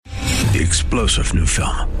The explosive new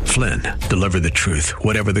film, Flynn, deliver the truth,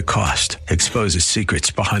 whatever the cost, exposes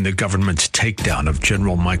secrets behind the government's takedown of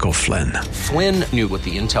General Michael Flynn. Flynn knew what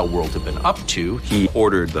the intel world had been up to. He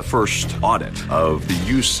ordered the first audit of the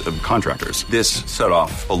use of contractors. This set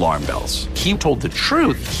off alarm bells. He told the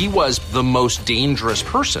truth. He was the most dangerous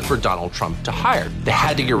person for Donald Trump to hire. They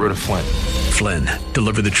had to get rid of Flynn. Flynn,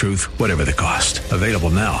 deliver the truth, whatever the cost. Available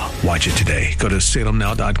now. Watch it today. Go to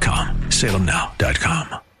salemnow.com.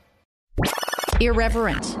 salemnow.com.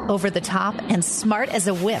 Irreverent, over the top, and smart as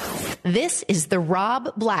a whip. This is The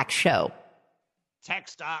Rob Black Show. Tech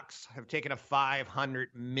stocks have taken a $500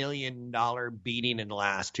 million beating in the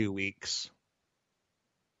last 2 weeks.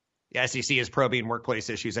 The SEC is probing workplace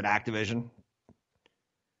issues at Activision.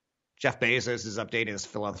 Jeff Bezos is updating his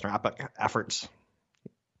philanthropic efforts.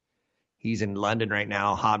 He's in London right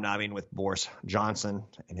now, hobnobbing with Boris Johnson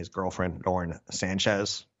and his girlfriend, Lauren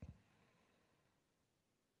Sanchez.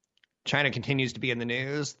 China continues to be in the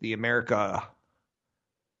news. The America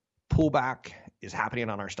pullback is happening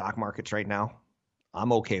on our stock markets right now.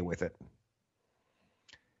 I'm okay with it.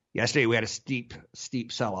 Yesterday, we had a steep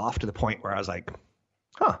sell-off to the point where I was like,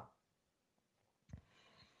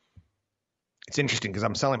 It's interesting because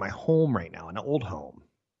I'm selling my home right now, an old home.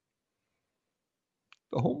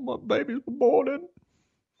 The home my babies were born in.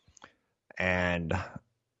 And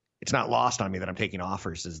it's not lost on me that I'm taking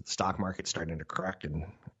offers as the stock market's starting to correct. And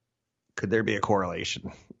could there be a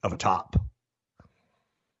correlation of a top?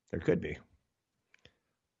 There could be.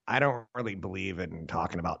 I don't really believe in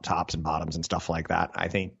talking about tops and bottoms and stuff like that. I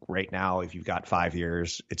think right now, if you've got 5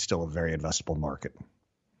 years, it's still a very investable market.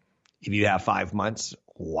 If you have 5 months,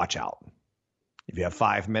 watch out. If you have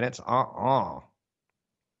 5 minutes, It's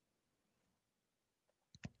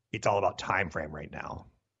all about time frame right now.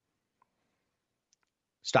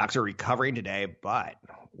 Stocks are recovering today, but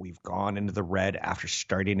we've gone into the red after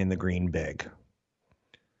starting in the green big.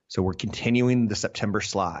 So we're continuing the September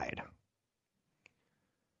slide.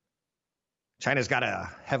 China's got a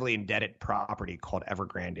heavily indebted property called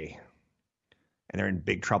Evergrande, and they're in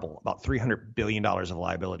big trouble. About $300 billion of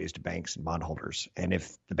liabilities to banks and bondholders. And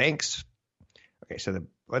if the banks,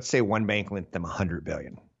 let's say one bank lent them $100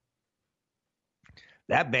 billion.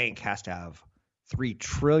 That bank has to have $3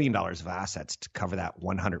 trillion of assets to cover that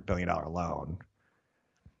 $100 billion loan.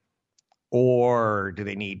 Or do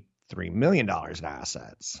they need $3 million in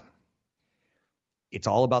assets? It's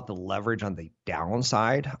all about the leverage on the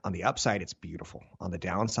downside. On the upside, it's beautiful. On the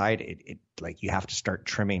downside, it like you have to start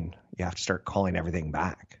trimming. You have to start calling everything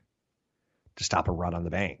back to stop a run on the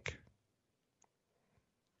bank.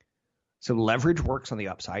 So leverage works on the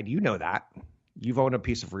upside. You know that. You've owned a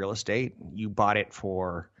piece of real estate. You bought it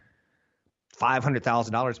for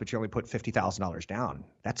 $500,000, but you only put $50,000 down.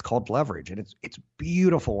 That's called leverage, and it's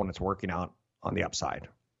beautiful when it's working out on the upside.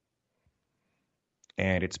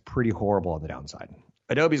 And it's pretty horrible on the downside.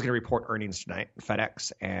 Adobe is going to report earnings tonight.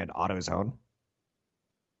 FedEx and AutoZone.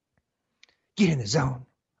 Get in the zone.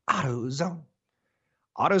 AutoZone.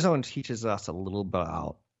 AutoZone teaches us a little bit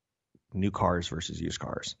about new cars versus used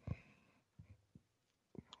cars.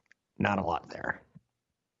 Not a lot there.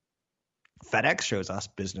 FedEx shows us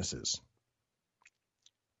businesses.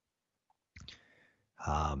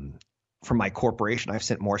 From my corporation, I've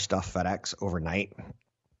sent more stuff FedEx overnight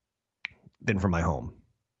than from my home.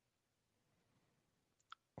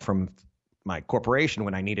 From my corporation,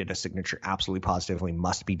 when I needed a signature absolutely positively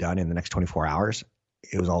must be done in the next 24 hours,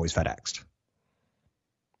 it was always FedExed.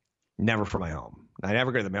 Never from my home. I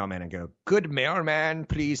never go to the mailman and go, "Good mailman,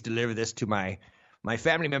 please deliver this to my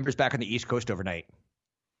family members back on the East Coast overnight."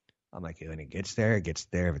 I'm like, when it gets there, it gets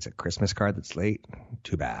there. If it's a Christmas card that's late,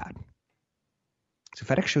 too bad. So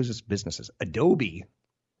FedEx shows us businesses. Adobe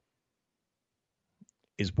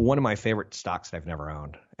is one of my favorite stocks that I've never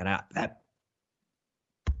owned. And that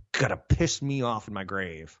gotta piss me off in my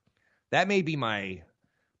grave. That may be my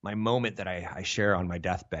moment that I share on my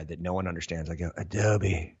deathbed that no one understands. I go,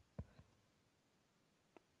 Adobe.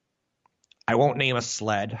 I won't name a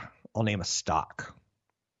sled. I'll name a stock.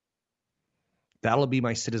 That'll be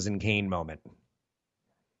my Citizen Kane moment.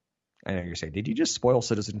 I know you're saying, did you just spoil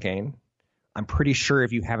Citizen Kane? I'm pretty sure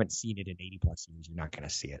if you haven't seen it in 80 plus years, you're not going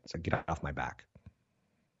to see it. So get off my back.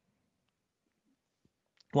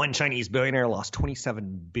 One Chinese billionaire lost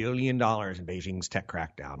 $27 billion in Beijing's tech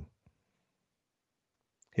crackdown.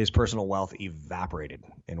 His personal wealth evaporated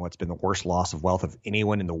in what's been the worst loss of wealth of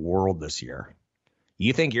anyone in the world this year.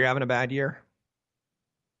 You think you're having a bad year?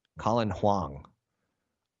 Colin Huang,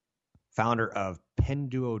 founder of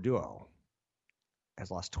Pinduoduo,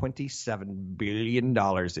 has lost $27 billion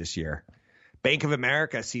this year. Bank of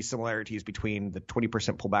America sees similarities between the 20%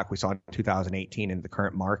 pullback we saw in 2018 and the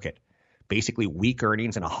current market. basically weak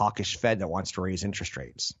earnings and a hawkish Fed that wants to raise interest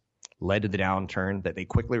rates led to the downturn that they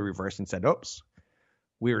quickly reversed and said, oops,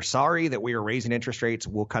 we are sorry that we are raising interest rates.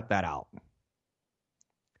 We'll cut that out.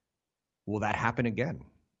 Will that happen again?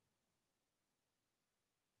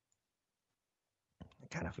 I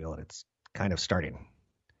kind of feel it's kind of starting.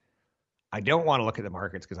 I don't want to look at the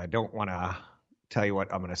markets because I don't want to tell you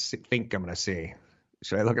what I'm going to think I'm going to see.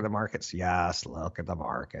 Should I look at the markets? Yes, look at the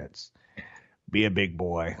markets. Be a big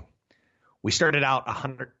boy. We started out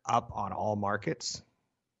 100 up on all markets.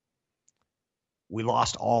 We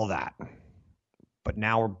lost all that. But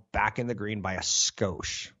now we're back in the green by a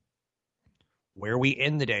skosh. Where we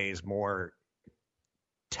end the day is more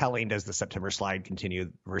telling. Does the September slide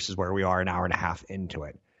continue versus where we are an hour and a half into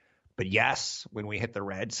it? But yes, when we hit the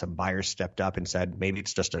red, some buyers stepped up and said, maybe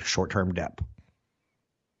it's just a short-term dip.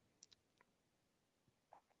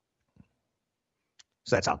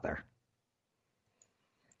 So that's out there.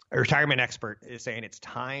 A retirement expert is saying it's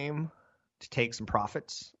time to take some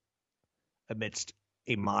profits amidst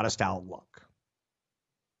a modest outlook.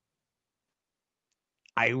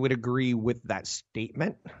 I would agree with that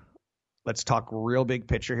statement. Let's talk real big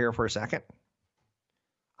picture here for a second.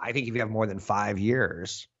 I think if you have more than 5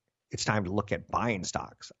 years, it's time to look at buying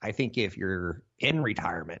stocks. I think if you're in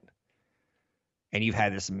retirement and you've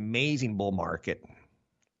had this amazing bull market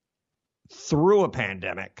through a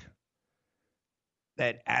pandemic,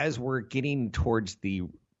 that as we're getting towards the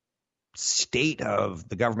state of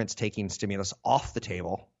the government's taking stimulus off the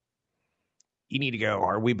table, you need to go,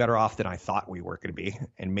 are we better off than I thought we were going to be?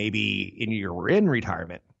 And maybe you're in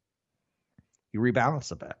retirement, you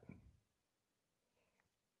rebalance a bit.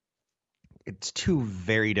 It's two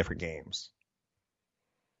very different games.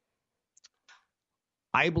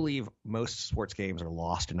 I believe most sports games are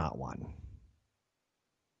lost and not won.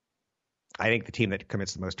 I think the team that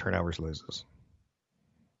commits the most turnovers loses.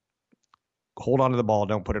 Hold on to the ball.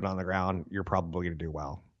 Don't put it on the ground. You're probably going to do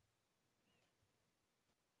well.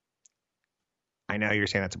 I know you're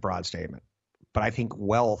saying that's a broad statement, but I think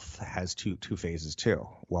wealth has two phases too: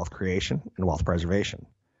 wealth creation and wealth preservation.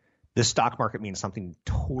 This stock market means something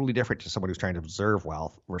totally different to someone who's trying to observe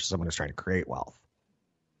wealth versus someone who's trying to create wealth.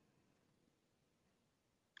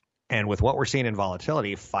 And with what we're seeing in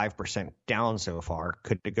volatility, 5% down so far,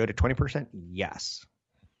 could it go to 20%? Yes.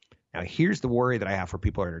 Now, here's the worry that I have for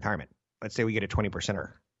people in retirement. Let's say we get a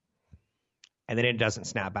 20%er, and then it doesn't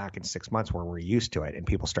snap back in 6 months where we're used to it, and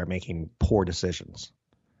people start making poor decisions.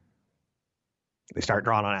 They start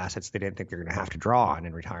drawing on assets they didn't think they're going to have to draw on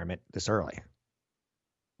in retirement this early.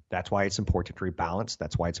 That's why it's important to rebalance.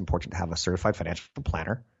 That's why it's important to have a certified financial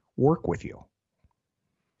planner work with you.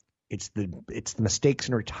 It's the mistakes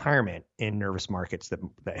in retirement in nervous markets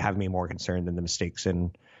that have me more concerned than the mistakes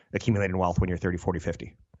in accumulating wealth when you're 30, 40,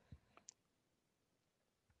 50.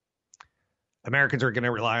 Americans are going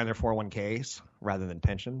to rely on their 401ks rather than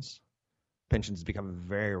pensions. Pensions become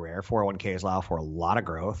very rare. 401ks allow for a lot of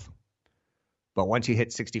growth. But once you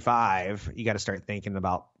hit 65, you got to start thinking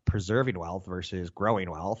about preserving wealth versus growing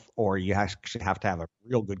wealth, or you actually have to have a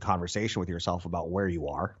real good conversation with yourself about where you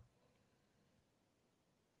are.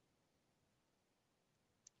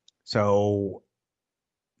 So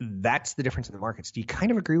that's the difference in the markets. Do you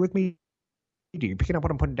kind of agree with me? Do you picking up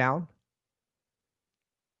what I'm putting down?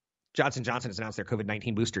 Johnson & Johnson has announced their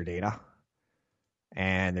COVID-19 booster data,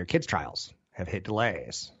 and their kids' trials have hit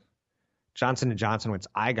delays. Johnson & Johnson, once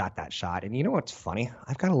I got that shot, and you know what's funny?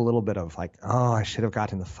 I've got a little bit of like, oh, I should have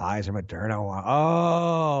gotten the Pfizer Moderna one.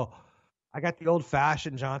 Oh, I got the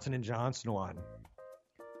old-fashioned Johnson & Johnson one.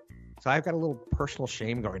 So I've got a little personal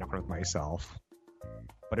shame going on with myself.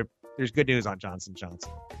 But there's good news on Johnson & Johnson.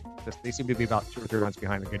 They seem to be about 2 or 3 months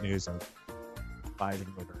behind the good news of Pfizer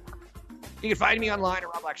and Moderna. You can find me online at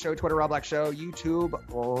Rob Black Show, Twitter, Rob Black Show, YouTube,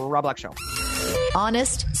 Rob Black Show.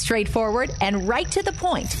 Honest, straightforward, and right to the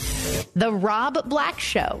point. The Rob Black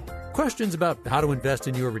Show. Questions about how to invest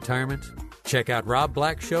in your retirement? Check out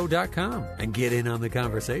robblackshow.com and get in on the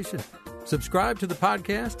conversation. Subscribe to the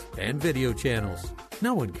podcast and video channels.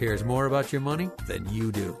 No one cares more about your money than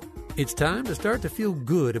you do. It's time to start to feel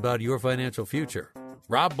good about your financial future.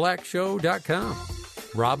 robblackshow.com.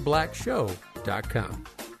 robblackshow.com.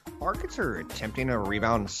 Markets are attempting a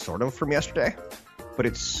rebound sort of from yesterday, but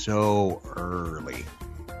it's so early.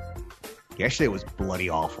 Yesterday was bloody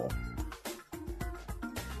awful.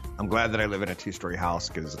 I'm glad that I live in a 2-story house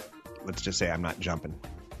because let's just say I'm not jumping.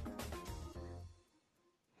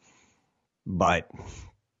 But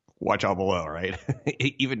watch out below, right?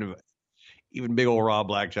 Even big old Rob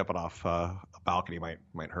Black jumping off a balcony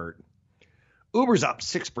might hurt. Uber's up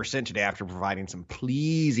 6% today after providing some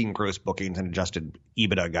pleasing gross bookings and adjusted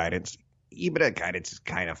EBITDA guidance. EBITDA guidance is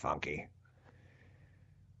kind of funky.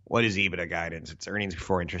 What is EBITDA guidance? It's earnings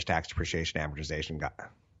before interest, tax, depreciation, amortization.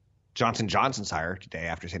 Johnson & Johnson's higher today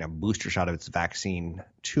after saying a booster shot of its vaccine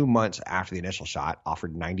 2 months after the initial shot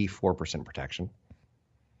offered 94% protection.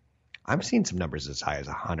 I'm seeing some numbers as high as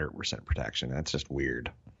 100% protection. That's just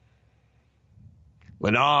weird.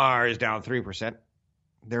 Lennar is down 3%.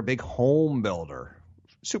 They're a big home builder.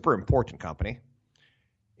 Super important company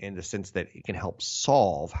in the sense that it can help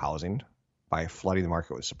solve housing by flooding the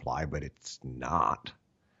market with supply, but it's not.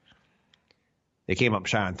 They came up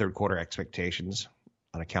shy on third quarter expectations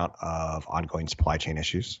on account of ongoing supply chain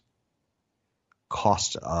issues,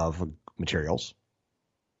 cost of materials.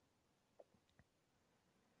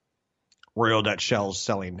 Royal Dutch Shell's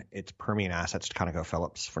selling its Permian assets to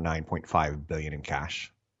ConocoPhillips for $9.5 billion in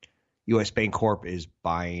cash. U.S. Bancorp is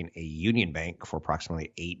buying a Union Bank for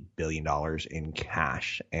approximately $8 billion in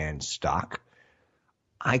cash and stock.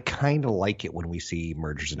 I kind of like it when we see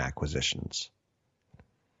mergers and acquisitions.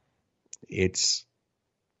 It's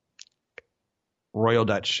Royal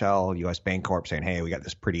Dutch Shell, U.S. Bancorp saying, hey, we got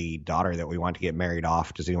this pretty daughter that we want to get married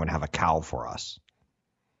off. Does anyone have a cow for us?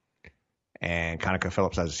 And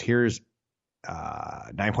ConocoPhillips says, here's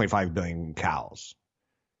 9.5 billion cows.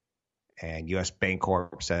 And U.S.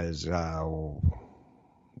 Bancorp says,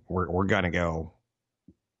 we're going to go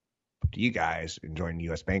to you guys and join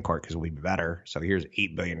U.S. Bancorp because we'll be better. So here's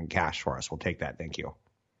 $8 billion in cash for us. We'll take that. Thank you.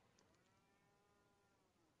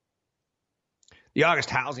 The August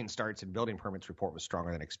housing starts and building permits report was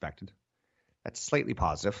stronger than expected. That's slightly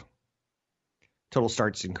positive. Total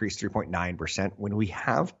starts increased 3.9%. When we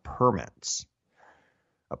have permits,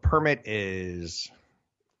 a permit is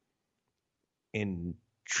in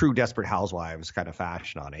true Desperate Housewives kind of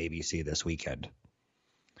fashion on ABC this weekend.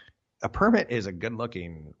 A permit is a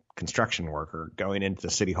good-looking construction worker going into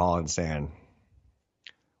the city hall and saying,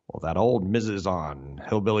 well, that old Mrs. on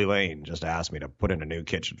Hillbilly Lane just asked me to put in a new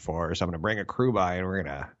kitchen for her, so I'm going to bring a crew by and we're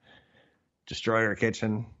going to destroy her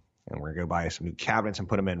kitchen and we're going to go buy some new cabinets and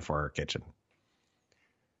put them in for her kitchen.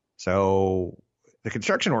 So the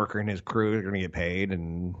construction worker and his crew are going to get paid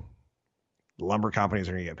and lumber companies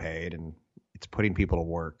are going to get paid, and it's putting people to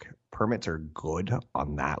work. Permits are good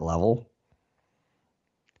on that level.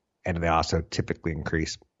 And they also typically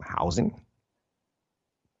increase housing.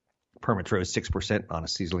 Permits rose 6% on a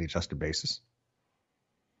seasonally adjusted basis.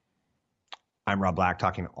 I'm Rob Black,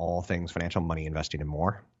 talking all things financial, money, investing, and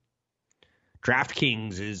more.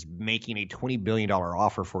 DraftKings is making a $20 billion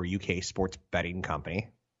offer for a UK sports betting company.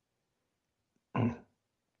 I've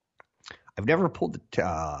never bought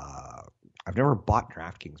DraftKings,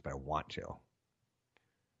 but I want to.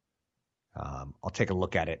 I'll take a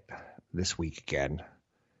look at it this week again.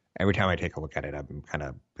 Every time I take a look at it,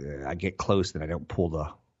 I get close and I don't pull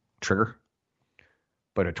the trigger.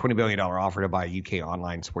 But a $20 billion offer to buy a UK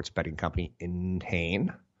online sports betting company,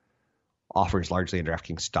 Entain, offers largely in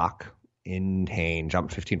DraftKings stock. Entain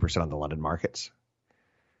jumped 15% on the London markets.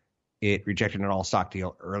 It rejected an all-stock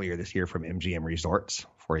deal earlier this year from MGM Resorts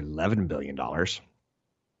for $11 billion. So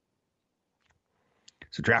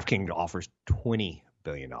DraftKings offers $20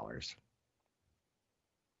 billion.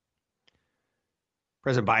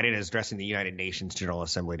 President Biden is addressing the United Nations General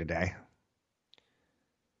Assembly today.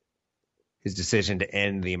 His decision to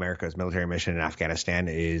end the America's military mission in Afghanistan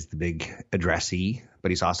is the big addressee, but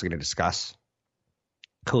he's also going to discuss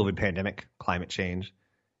COVID pandemic, climate change,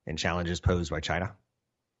 and challenges posed by China.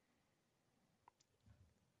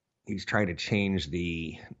 He's trying to change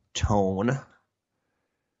the tone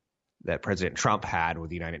that President Trump had with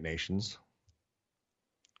the United Nations.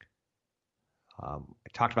 I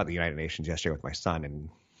talked about the United Nations yesterday with my son, and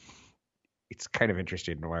it's kind of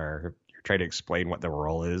interesting where you're trying to explain what the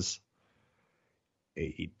role is.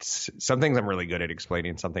 Some things I'm really good at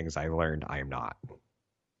explaining. Some things I've learned I am not.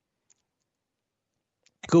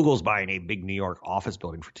 Google's buying a big New York office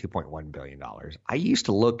building for $2.1 billion. I used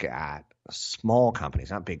to look at small companies,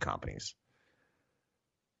 not big companies.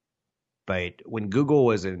 But when Google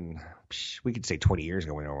was in, we could say 20 years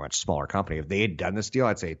ago when they were a much smaller company, if they had done this deal,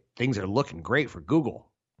 I'd say things are looking great for Google.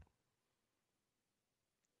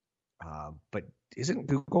 But isn't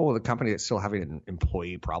Google the company that's still having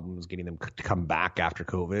employee problems, getting them to come back after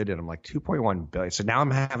COVID? And I'm like, $2.1 billion. So now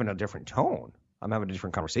I'm having a different tone. I'm having a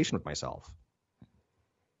different conversation with myself.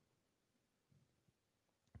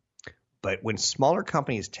 But when smaller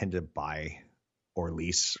companies tend to buy or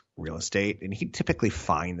lease real estate, and you can typically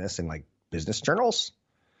find this in like business journals.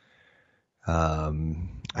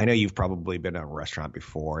 I know you've probably been in a restaurant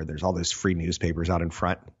before. There's all those free newspapers out in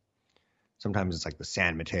front. Sometimes it's like the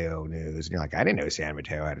San Mateo News, and you're like, I didn't know San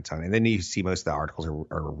Mateo had its own. And then you see most of the articles are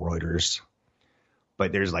Reuters.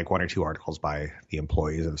 But there's like 1 or 2 articles by the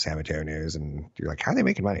employees of the San Mateo News, and you're like, how are they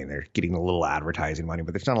making money? And they're getting a little advertising money,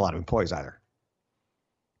 but there's not a lot of employees either.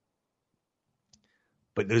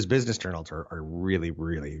 But those business journals are really,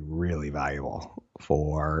 really, really valuable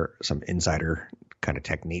for some insider kind of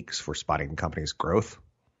techniques for spotting companies' growth.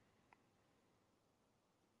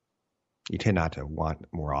 You tend not to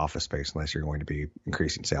want more office space unless you're going to be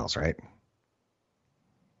increasing sales, right?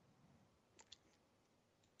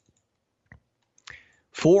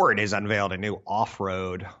 Ford has unveiled a new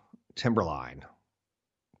off-road Timberline.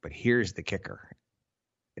 But here's the kicker.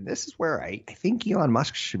 And this is where I think Elon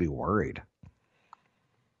Musk should be worried.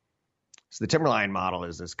 So the Timberline model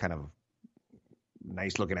is this kind of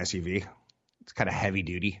nice looking SUV. It's kind of heavy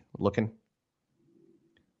duty looking,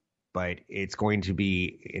 but it's going to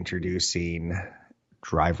be introducing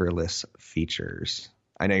driverless features.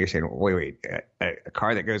 I know you're saying, wait, a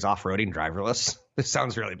car that goes off-roading driverless? This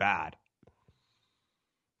sounds really bad.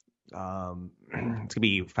 It's going to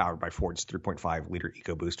be powered by Ford's 3.5 liter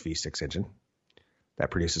EcoBoost V6 engine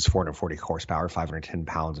that produces 440 horsepower, 510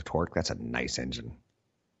 pounds of torque. That's a nice engine.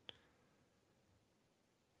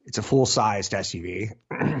 It's a full-sized SUV.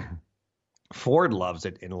 Ford loves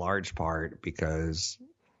it in large part because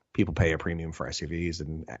people pay a premium for SUVs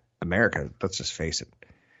in America. Let's just face it.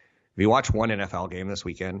 If you watch one NFL game this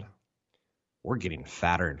weekend, we're getting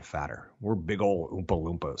fatter and fatter. We're big old Oompa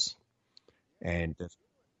Loompas. And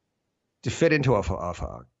to fit into a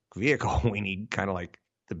vehicle, we need kind of like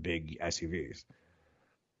the big SUVs.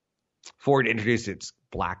 Ford introduced its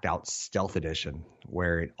blacked out Stealth Edition,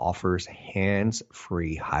 where it offers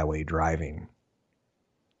hands-free highway driving.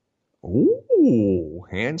 Ooh,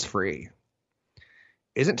 hands-free.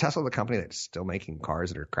 Isn't Tesla the company that's still making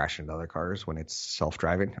cars that are crashing into other cars when it's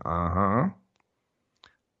self-driving? Uh-huh.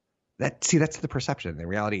 That's the perception. The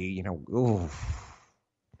reality,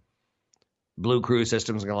 Blue Cruise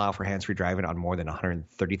systems can allow for hands-free driving on more than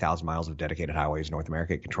 130,000 miles of dedicated highways in North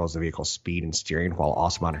America. It controls the vehicle's speed and steering while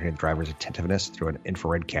also monitoring the driver's attentiveness through an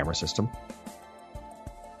infrared camera system.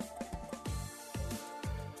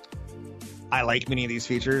 I like many of these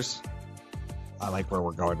features. I like where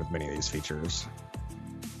we're going with many of these features.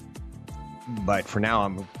 But for now,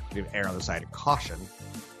 I'm going to err on the side of caution.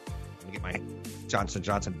 I'm going to get my Johnson &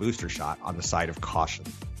 Johnson booster shot on the side of caution.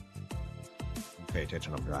 Pay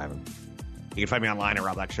attention, I'm driving. You can find me online at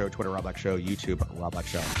Rob Black Show, Twitter, Rob Black Show, YouTube, Rob Black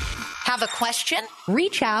Show. Have a question?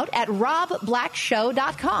 Reach out at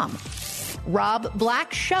robblackshow.com.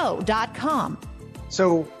 robblackshow.com.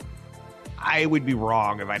 So I would be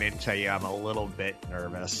wrong if I didn't tell you I'm a little bit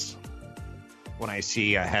nervous when I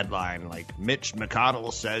see a headline like Mitch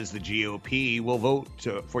McConnell says the GOP will vote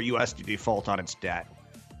for U.S. to default on its debt.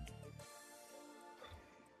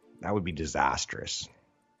 That would be disastrous.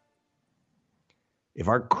 If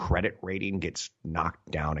our credit rating gets knocked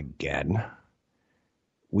down again,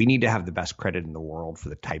 we need to have the best credit in the world for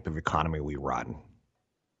the type of economy we run.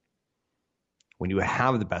 When you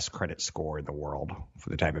have the best credit score in the world for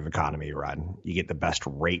the type of economy you run, you get the best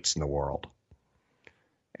rates in the world.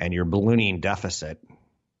 And your ballooning deficit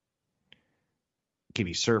can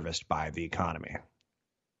be serviced by the economy.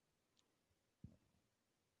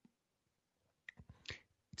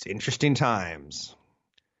 It's interesting times.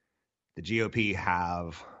 The GOP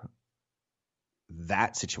have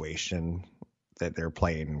that situation that they're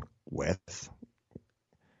playing with.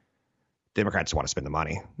 Democrats want to spend the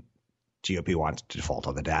money. GOP wants to default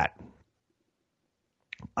on the debt.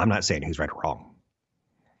 I'm not saying who's right or wrong.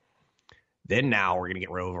 Then now we're going to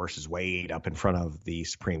get Roe versus Wade up in front of the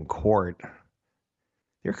Supreme Court.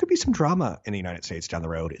 There could be some drama in the United States down the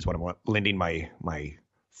road is what I'm lending my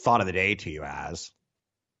thought of the day to you as.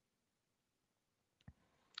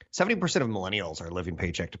 70% of millennials are living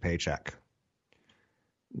paycheck to paycheck.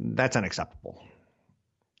 That's unacceptable.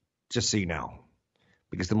 Just so you know,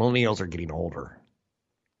 because the millennials are getting older.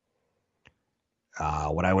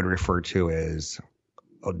 What I would refer to as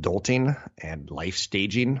adulting and life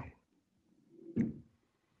staging,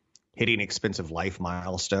 hitting expensive life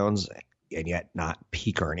milestones and yet not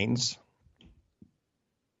peak earnings.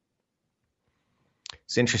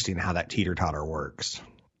 It's interesting how that teeter-totter works.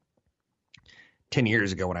 10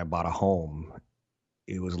 years ago when I bought a home,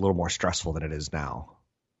 it was a little more stressful than it is now.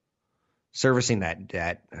 Servicing that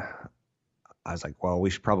debt, I was like, well, we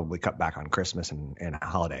should probably cut back on Christmas and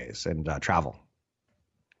holidays and travel.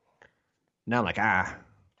 Now I'm like,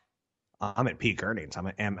 I'm at peak earnings.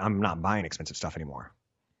 I'm not buying expensive stuff anymore.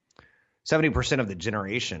 70% of the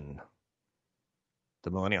generation,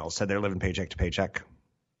 the millennials, said they're living paycheck to paycheck.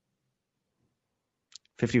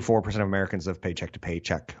 54% of Americans live paycheck to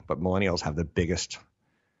paycheck, but millennials have the biggest,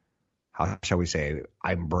 how shall we say,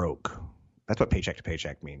 I'm broke. That's what paycheck to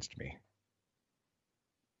paycheck means to me.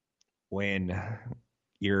 When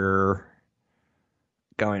you're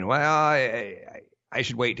going, well, I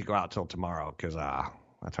should wait to go out till tomorrow because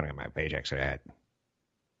that's when I get my paychecks at.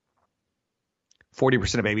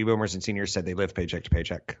 40% of baby boomers and seniors said they live paycheck to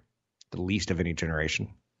paycheck, the least of any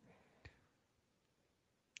generation.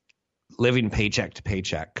 Living paycheck to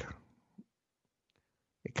paycheck,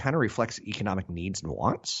 it kind of reflects economic needs and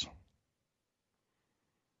wants.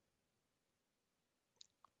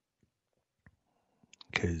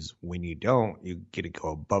 Because when you don't, you get to go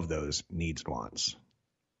above those needs and wants.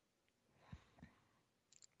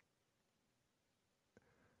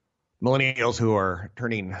 Millennials who are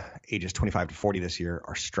turning ages 25 to 40 this year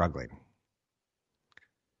are struggling.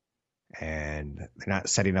 And they're not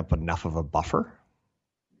setting up enough of a buffer,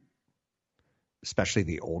 especially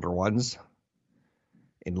the older ones.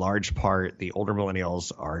 In large part, the older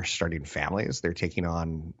millennials are starting families. They're taking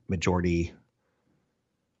on majority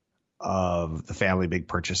of the family big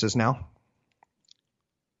purchases now,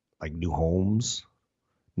 like new homes,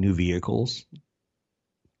 new vehicles.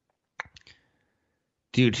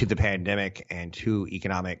 Due to the pandemic and to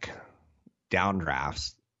economic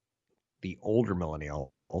downdrafts, the older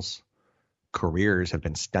millennials' careers have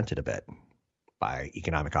been stunted a bit by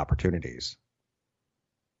economic opportunities.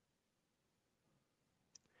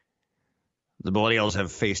 The millennials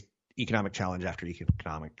have faced economic challenge after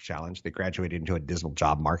economic challenge. They graduated into a dismal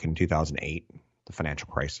job market in 2008, the financial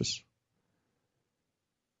crisis.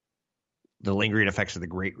 The lingering effects of the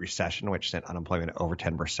Great Recession, which sent unemployment over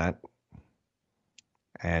 10%.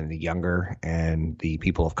 And the younger and the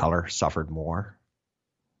people of color suffered more.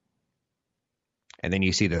 And then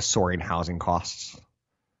you see the soaring housing costs.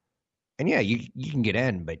 And yeah, you can get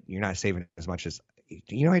in, but you're not saving as much as,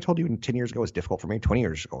 I told you 10 years ago it was difficult for me. 20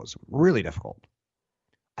 years ago it was really difficult.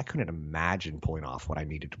 I couldn't imagine pulling off what I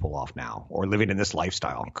needed to pull off now, or living in this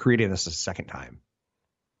lifestyle, creating this a second time.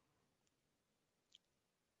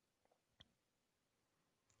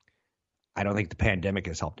 I don't think the pandemic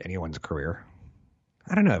has helped anyone's career.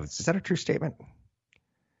 I don't know. Is that a true statement?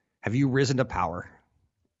 Have you risen to power?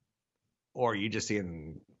 Or are you just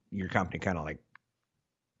seeing your company kind of like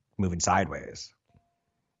moving sideways?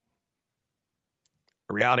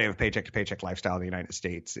 The reality of paycheck to paycheck lifestyle in the United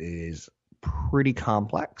States is pretty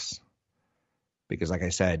complex because, like I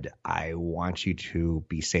said, I want you to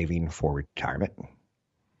be saving for retirement.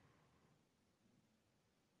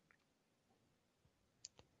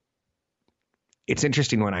 It's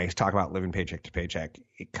interesting when I talk about living paycheck to paycheck,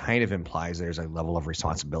 it kind of implies there's a level of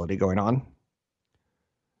responsibility going on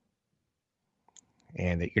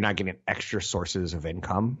and that you're not getting extra sources of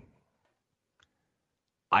income.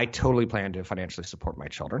 I totally plan to financially support my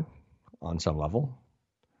children on some level.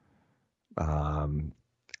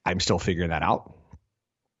 I'm still figuring that out.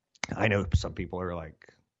 I know some people are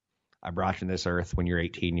like, I brought you to this earth. When you're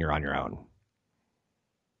 18, you're on your own.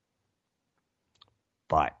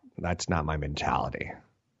 But that's not my mentality.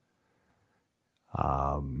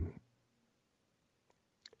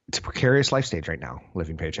 It's a precarious life stage right now,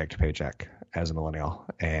 living paycheck to paycheck as a millennial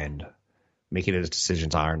and making those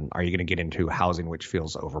decisions on, are you going to get into housing which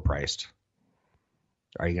feels overpriced?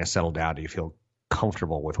 Are you going to settle down? Do you feel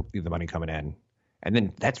comfortable with the money coming in? And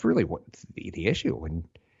then that's really what the issue. And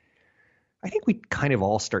I think we kind of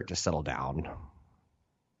all start to settle down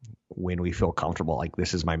when we feel comfortable, like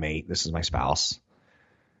this is my mate, this is my spouse,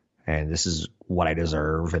 and this is what I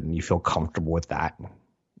deserve, and you feel comfortable with that.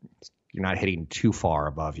 You're not hitting too far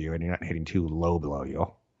above you, and you're not hitting too low below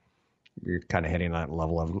you. You're kind of hitting that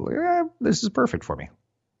level of, this is perfect for me.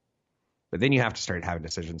 But then you have to start having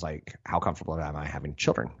decisions like, how comfortable am I having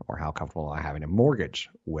children? Or how comfortable am I having a mortgage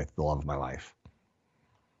with the love of my life?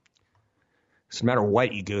 So no matter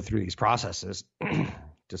what, you go through these processes,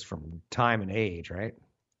 just from time and age, right?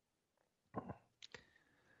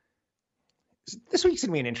 This week's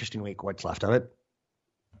going to be an interesting week, what's left of it.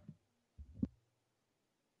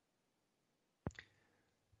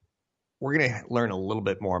 We're going to learn a little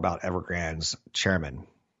bit more about Evergrande's chairman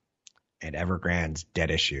and Evergrande's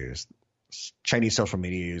debt issues. Chinese social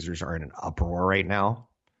media users are in an uproar right now,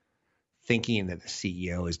 thinking that the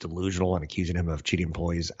CEO is delusional and accusing him of cheating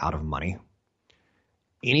employees out of money.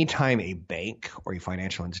 Anytime a bank or a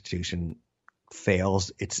financial institution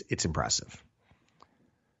fails, it's impressive.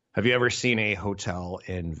 Have you ever seen a hotel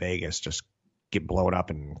in Vegas just get blown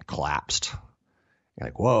up and collapsed? You're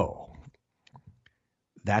like, whoa.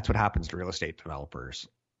 That's what happens to real estate developers.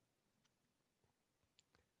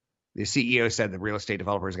 The CEO said the real estate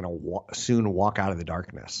developer is going to soon walk out of the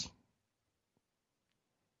darkness.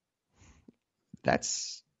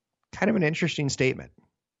 That's kind of an interesting statement.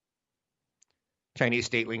 Chinese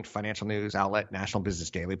state-linked financial news outlet National Business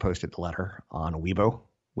Daily posted the letter on Weibo.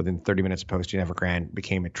 Within 30 minutes of posting, Evergrande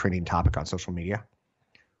became a trending topic on social media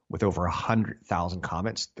with over 100,000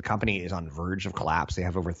 comments. The company is on the verge of collapse. They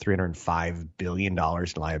have over $305 billion in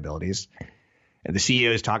liabilities. And the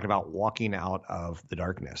CEO is talking about walking out of the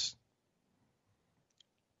darkness.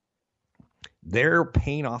 They're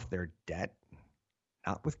paying off their debt,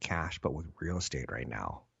 not with cash, but with real estate right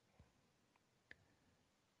now.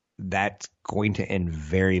 That's going to end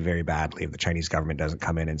very, very badly if the Chinese government doesn't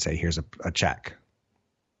come in and say, here's a check.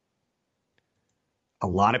 A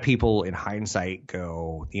lot of people in hindsight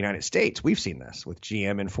go, the United States, we've seen this with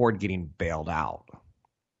GM and Ford getting bailed out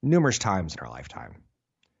numerous times in our lifetime.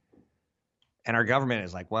 And our government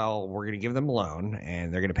is like, well, we're going to give them a loan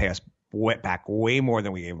and they're going to pay us back way more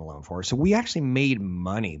than we gave them a loan for. So we actually made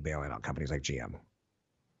money bailing out companies like GM.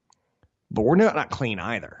 But we're not clean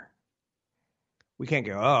either. We can't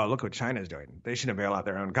go, oh, look what China's doing. They shouldn't bail out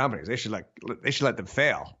their own companies. They should let them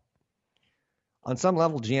fail. On some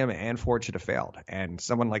level, GM and Ford should have failed. And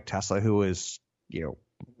someone like Tesla, who is,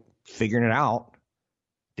 figuring it out,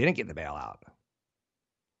 didn't get the bailout.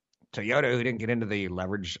 Toyota, who didn't get into the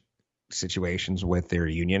leverage situations with their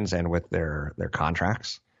unions and with their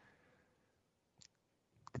contracts,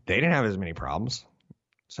 they didn't have as many problems.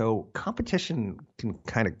 So competition can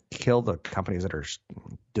kind of kill the companies that are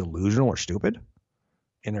delusional or stupid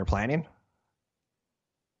in their planning.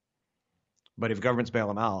 But if governments bail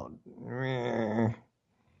them out,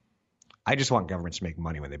 I just want governments to make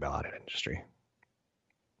money when they bail out an industry.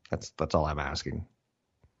 That's all I'm asking.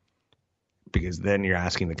 Because then you're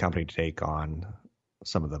asking the company to take on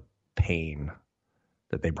some of the pain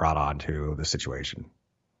that they brought on to the situation.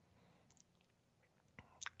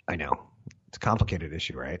 I know. It's a complicated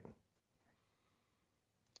issue, right?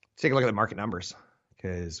 Let's take a look at the market numbers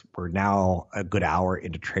because we're now a good hour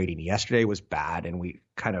into trading. Yesterday was bad, and we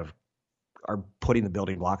kind of are putting the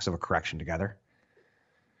building blocks of a correction together.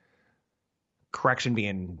 Correction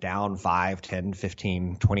being down 5, 10,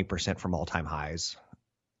 15, 20% from all-time highs.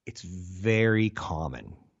 It's very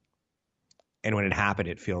common. And when it happened,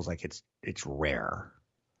 it feels like it's rare.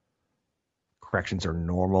 Corrections are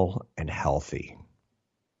normal and healthy.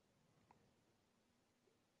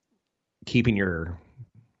 Keeping your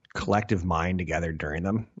collective mind together during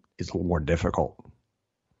them is a little more difficult.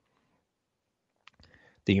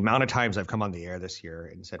 The amount of times I've come on the air this year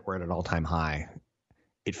and said we're at an all-time high,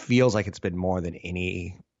 it feels like it's been more than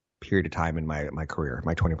any period of time in my career,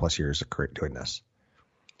 my 20 plus years of doing this.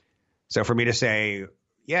 So for me to say,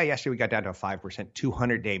 yeah, yesterday we got down to a 5%,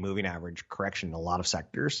 200-day moving average correction in a lot of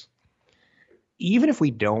sectors, even if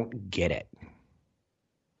we don't get it,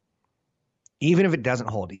 even if it doesn't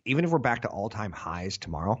hold, even if we're back to all-time highs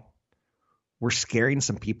tomorrow, we're scaring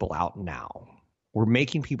some people out now. We're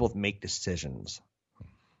making people make decisions.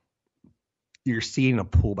 You're seeing a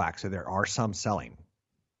pullback, so there are some selling.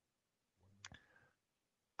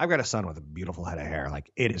 I've got a son with a beautiful head of hair.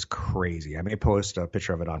 Like, it is crazy. I may post a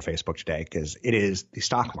picture of it on Facebook today because it is the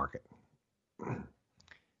stock market.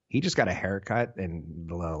 He just got a haircut, and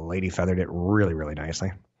the lady feathered it really, really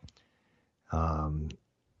nicely.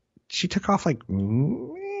 She took off like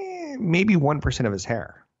maybe 1% of his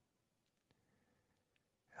hair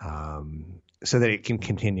so that it can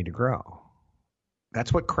continue to grow.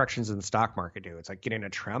 That's what corrections in the stock market do. It's like getting a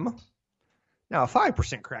trim. Now, a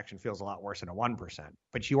 5% correction feels a lot worse than a 1%,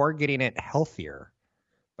 but you are getting it healthier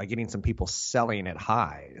by getting some people selling at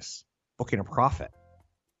highs, booking a profit.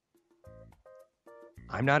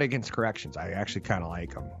 I'm not against corrections. I actually kind of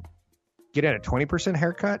like them. Get in a 20%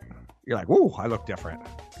 haircut, you're like, whoa, I look different.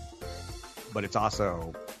 But it's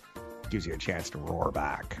also gives you a chance to roar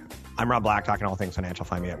back. I'm Rob Black, talking all things financial.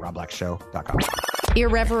 Find me at robblackshow.com.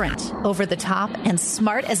 Irreverent, over the top, and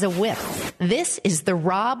smart as a whip. This is the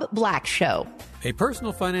Rob Black Show. A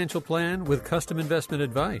personal financial plan with custom investment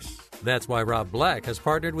advice. That's why Rob Black has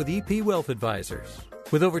partnered with EP Wealth Advisors.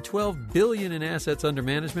 With over $12 billion in assets under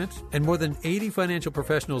management and more than 80 financial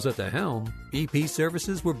professionals at the helm, EP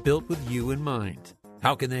services were built with you in mind.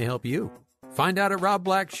 How can they help you? Find out at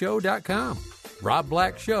robblackshow.com.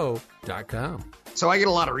 robblackshow.com. So I get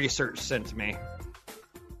a lot of research sent to me.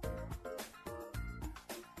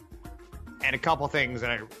 And a couple things that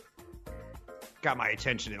I got my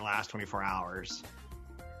attention in the last 24 hours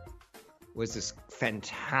was this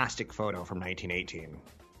fantastic photo from 1918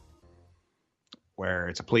 where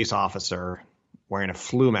it's a police officer wearing a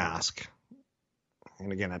flu mask.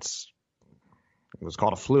 And again, it was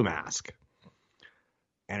called a flu mask.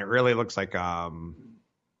 And it really looks like a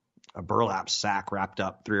burlap sack wrapped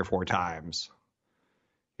up 3 or 4 times.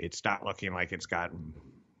 It's not looking like it's got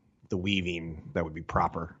the weaving that would be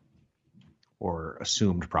proper. or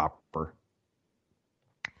assumed proper,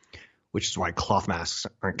 which is why cloth masks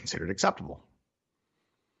aren't considered acceptable.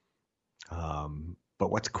 But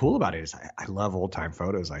what's cool about it is I love old time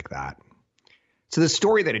photos like that. So the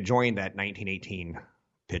story that adjoined that 1918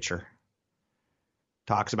 picture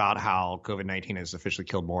talks about how COVID-19 has officially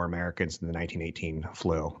killed more Americans than the 1918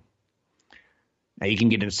 flu. Now you can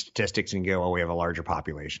get into statistics and go, oh, we have a larger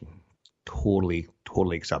population. Totally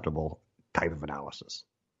acceptable type of analysis.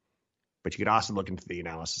 But you could also look into the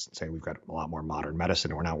analysis and say we've got a lot more modern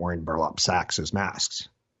medicine and we're not wearing burlap sacks as masks.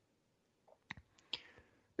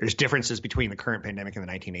 There's differences between the current pandemic and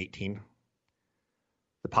the 1918.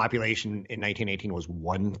 The population in 1918 was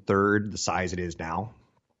 1/3 the size it is now,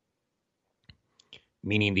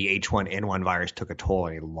 meaning the H1N1 virus took a toll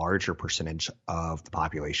on a larger percentage of the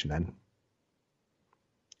population then.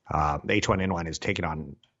 The H1N1 is taking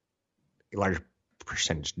on a larger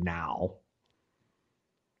percentage now.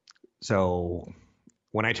 So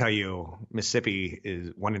when I tell you Mississippi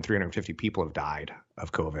is 1 in 350 people have died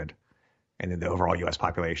of COVID, and then the overall U.S.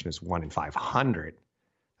 population is 1 in 500,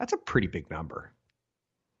 that's a pretty big number.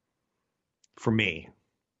 For me,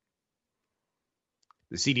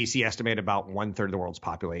 the CDC estimated about 1/3 of the world's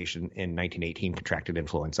population in 1918 contracted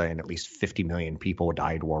influenza, and at least 50 million people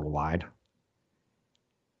died worldwide.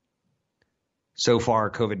 So far,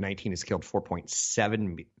 COVID-19 has killed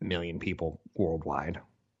 4.7 million people worldwide.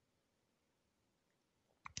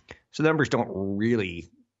 So the numbers don't really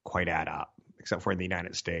quite add up, except for in the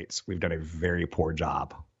United States. We've done a very poor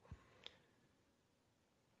job.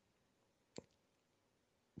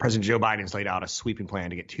 President Joe Biden has laid out a sweeping plan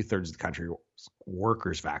to get 2/3 of the country's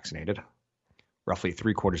workers vaccinated. Roughly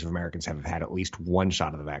 3/4 of Americans have had at least one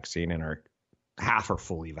shot of the vaccine and half are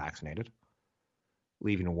fully vaccinated,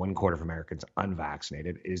 leaving 1/4 of Americans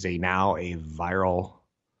unvaccinated. It is now a viral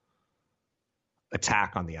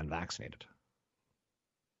attack on the unvaccinated.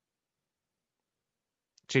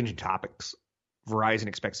 Changing topics, Verizon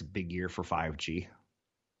expects a big year for 5G.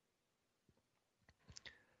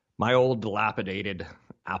 My old dilapidated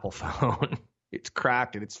Apple phone, it's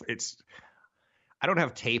cracked and it's I don't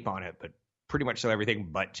have tape on it, but pretty much so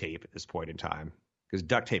everything but tape at this point in time, because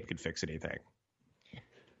duct tape could fix anything.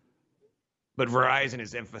 But Verizon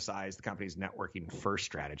has emphasized the company's networking first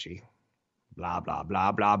strategy. Blah, blah,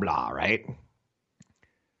 blah, blah, blah, right?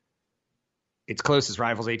 Its closest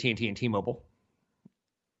rivals, AT&T and T-Mobile.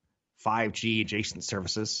 5G adjacent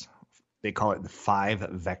services. They call it the 5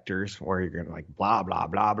 vectors, where you're going to like blah, blah,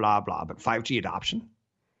 blah, blah, blah. But 5G adoption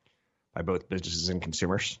by both businesses and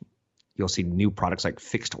consumers. You'll see new products like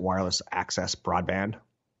fixed wireless access broadband.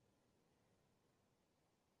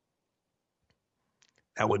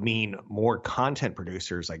 That would mean more content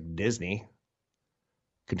producers like Disney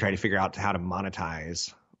can try to figure out how to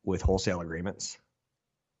monetize with wholesale agreements.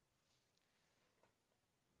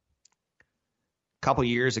 A couple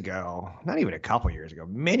years ago, not even a couple years ago,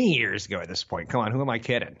 many years ago at this point, come on, who am I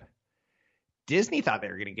kidding? Disney thought they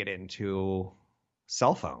were going to get into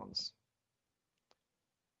cell phones.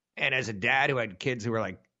 And as a dad who had kids who were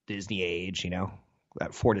like Disney age,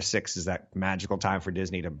 that 4 to 6 is that magical time for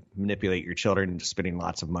Disney to manipulate your children into spending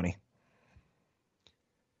lots of money.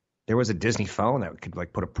 There was a Disney phone that could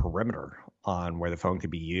like put a perimeter on where the phone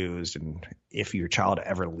could be used. And if your child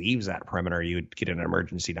ever leaves that perimeter, you would get an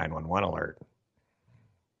emergency 911 alert.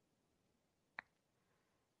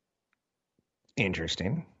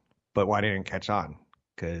 Interesting. But why didn't it catch on?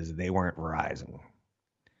 Because they weren't Verizon.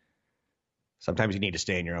 Sometimes you need to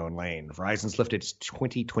stay in your own lane. Verizon's lifted its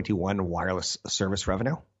 2021 wireless service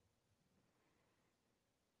revenue.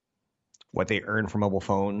 What they earn from mobile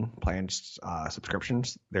phone plans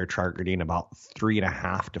subscriptions, they're targeting about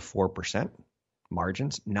 3.5% to 4%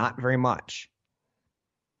 margins. Not very much.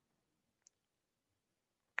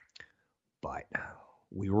 But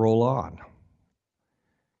we roll on.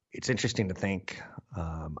 It's interesting to think.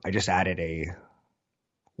 I just added a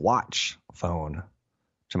watch phone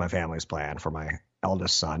to my family's plan for my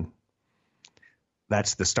eldest son.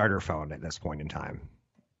 That's the starter phone at this point in time.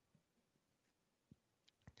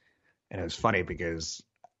 And it was funny because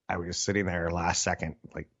I was sitting there last second,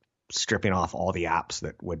 like stripping off all the apps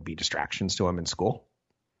that would be distractions to him in school.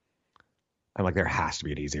 I'm like, there has to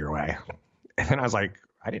be an easier way. And then I was like,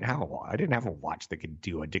 I didn't have a watch that could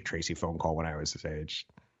do a Dick Tracy phone call when I was his age.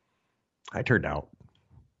 I turned out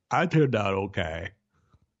okay.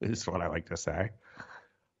 This is what I like to say.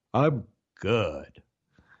 I'm good.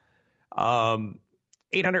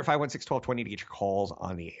 800-516-1220 to get your calls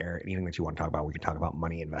on the air. Anything that you want to talk about, we can talk about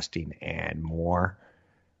money, investing, and more.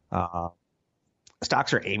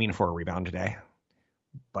 Stocks are aiming for a rebound today,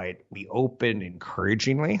 but we opened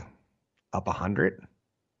encouragingly up 100.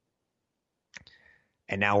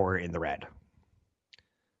 And now we're in the red.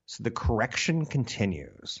 So the correction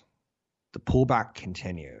continues. The pullback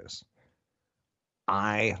continues.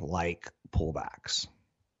 I like pullbacks.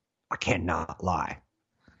 I cannot lie.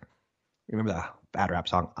 Remember the Bad Rap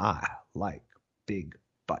song? I like big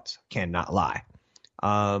butts. Cannot lie.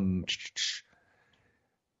 So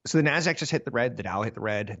the NASDAQ just hit the red. The Dow hit the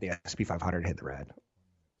red. The S&P 500 hit the red.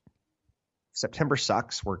 September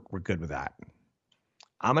sucks. We're good with that.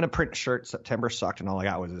 I'm going to print a shirt. September sucked, and all I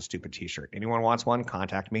got was a stupid T-shirt. Anyone wants one,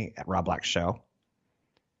 contact me at Rob Black Show.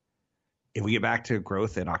 If we get back to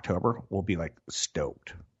growth in October, we'll be like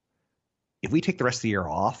stoked. If we take the rest of the year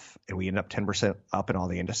off and we end up 10% up in all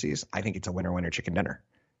the indices, I think it's a winner chicken dinner.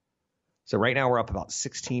 So right now we're up about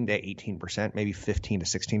 16 to 18%, maybe 15 to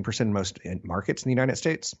 16% in most markets in the United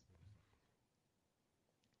States.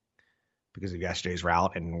 Because of yesterday's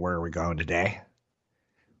route and where are we going today?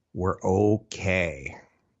 We're okay.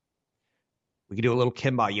 We can do a little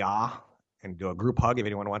Kimbaya and do a group hug if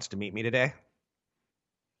anyone wants to meet me today.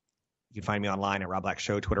 You can find me online at Rob Black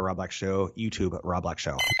Show, Twitter, Rob Black Show, YouTube, Rob Black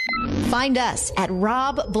Show. Find us at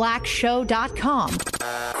robblackshow.com.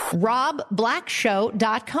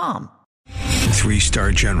 robblackshow.com.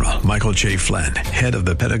 3-star General Michael J. Flynn, head of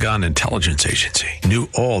the Pentagon Intelligence Agency, knew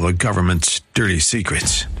all the government's dirty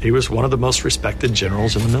secrets. He was one of the most respected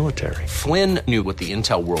generals in the military. Flynn knew what the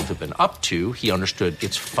intel world had been up to. He understood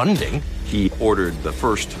its funding. He ordered the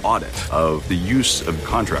first audit of the use of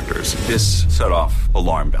contractors. This set off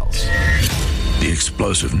alarm bells. The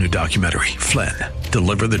explosive new documentary, Flynn,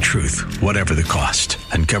 Deliver the Truth, Whatever the Cost,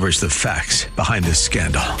 uncovers the facts behind this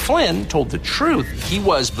scandal. Flynn told the truth. He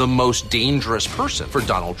was the most dangerous person for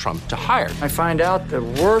Donald Trump to hire. I find out the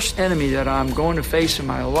worst enemy that I'm going to face in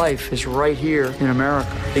my life is right here in America.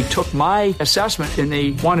 They took my assessment and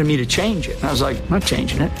they wanted me to change it. And I was like, I'm not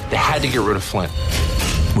changing it. They had to get rid of Flynn.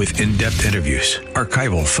 With in-depth interviews,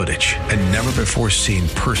 archival footage, and never-before-seen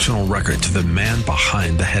personal records of the man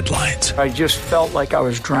behind the headlines. I just felt like I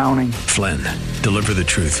was drowning. Flynn, Deliver the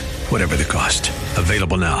Truth, Whatever the Cost.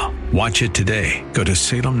 Available now. Watch it today. Go to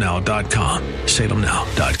salemnow.com.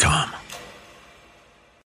 salemnow.com.